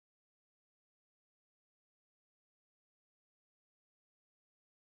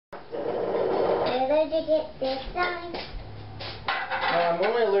allergic to this time? I'm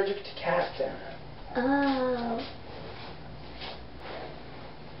only allergic to cats, Anna. Oh.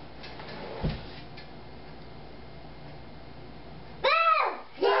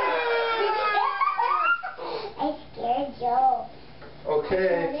 I scared Joe.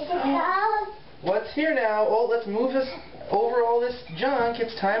 Okay. What's here now? Oh, let's move this over all this junk.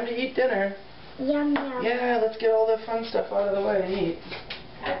 It's time to eat dinner. Yum yum. Yeah, let's get all the fun stuff out of the way and eat.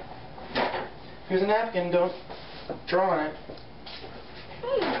 Here's a napkin. Don't draw on it.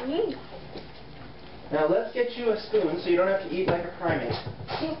 Now let's get you a spoon so you don't have to eat like a primate.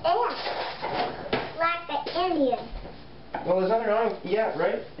 Yeah. Like an Indian. Well, there's nothing wrong. Yeah,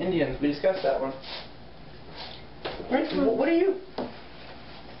 right? Indians. We discussed that one. Right? What are you?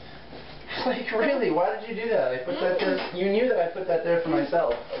 Like, really? Why did you do that? I put that there. You knew that I put that there for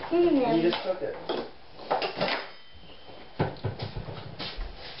myself. And you just took it.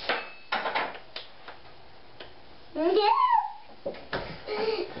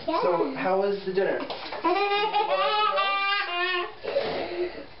 So, how was the dinner?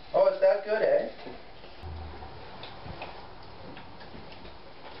 Oh, it's that good, eh?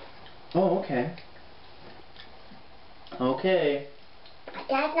 Oh, okay. Okay.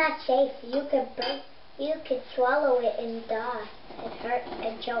 That's not safe. You could swallow it and die. It hurt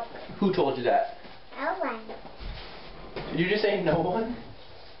and choke. Who told you that? Ellen. Did you just say no one?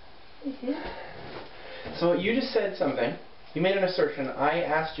 So you just said something. You made an assertion. I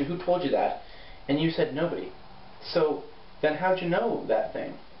asked you who told you that, and you said nobody. So then how'd you know that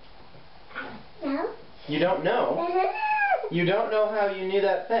thing? No. You don't know? You don't know how you knew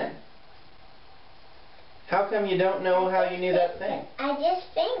that thing? How come you don't know how you knew that thing? I just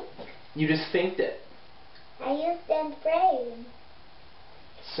think. You just thinked it. I used that brain.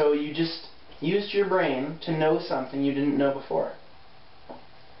 So you just used your brain to know something you didn't know before.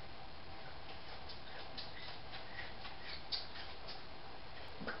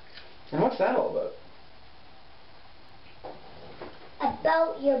 And what's that all about?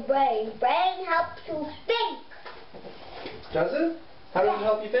 About your brain. Brain helps you think. Does it? How does it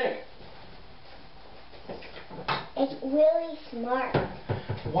help you think? It's really smart.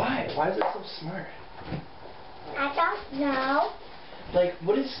 Why? Why is it so smart? I don't know. Like,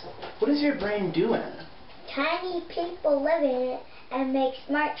 what is your brain doing? Tiny people live in it and make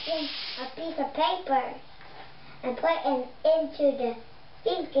smart things on a piece of paper and put it into the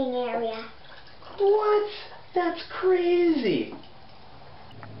thinking area. What? That's crazy.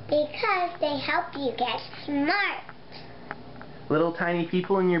 Because they help you get smart. Little tiny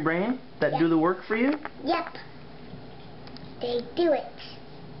people in your brain that do the work for you? Yep. They do it.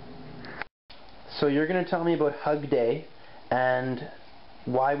 So you're going to tell me about Hug Day and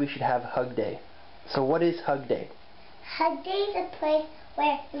why we should have Hug Day. So what is Hug Day? Hug Day is a place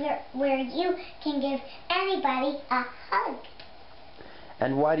where you can give anybody a hug.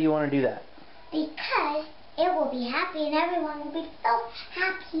 And why do you want to do that? Because it will be happy and everyone will be so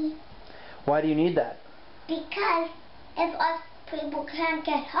happy. Why do you need that? Because if us people can't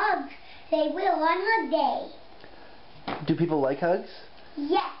get hugs, they will on Hug Day. Do people like hugs?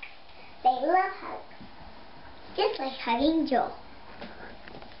 Yes, they love hugs. Just like hugging Joe.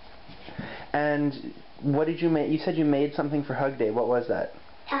 And what did you make? You said you made something for Hug Day. What was that?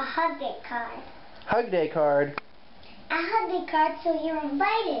 A Hug Day card. Hug Day card. A Hug Day card so you're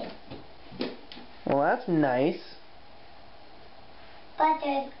invited. Well, that's nice. But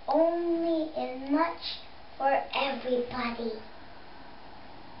there's only as much for everybody.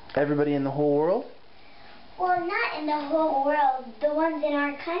 Everybody in the whole world? Well, not in the whole world. The ones in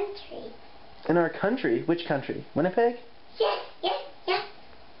our country. In our country? Which country? Winnipeg? Yes, yes, yes.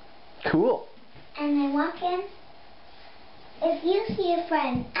 Cool. And they walk in. If you see a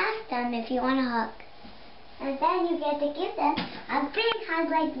friend, ask them if you want a hug. And then you get to give them a big hug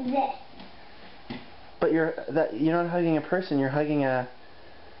like this. But you're not hugging a person. You're hugging a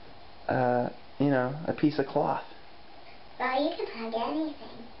piece of cloth. Well, you can hug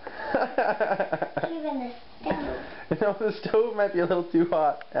anything. Even the stove. No, the stove might be a little too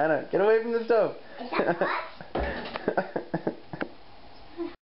hot. Anna, get away from the stove. Is that hot?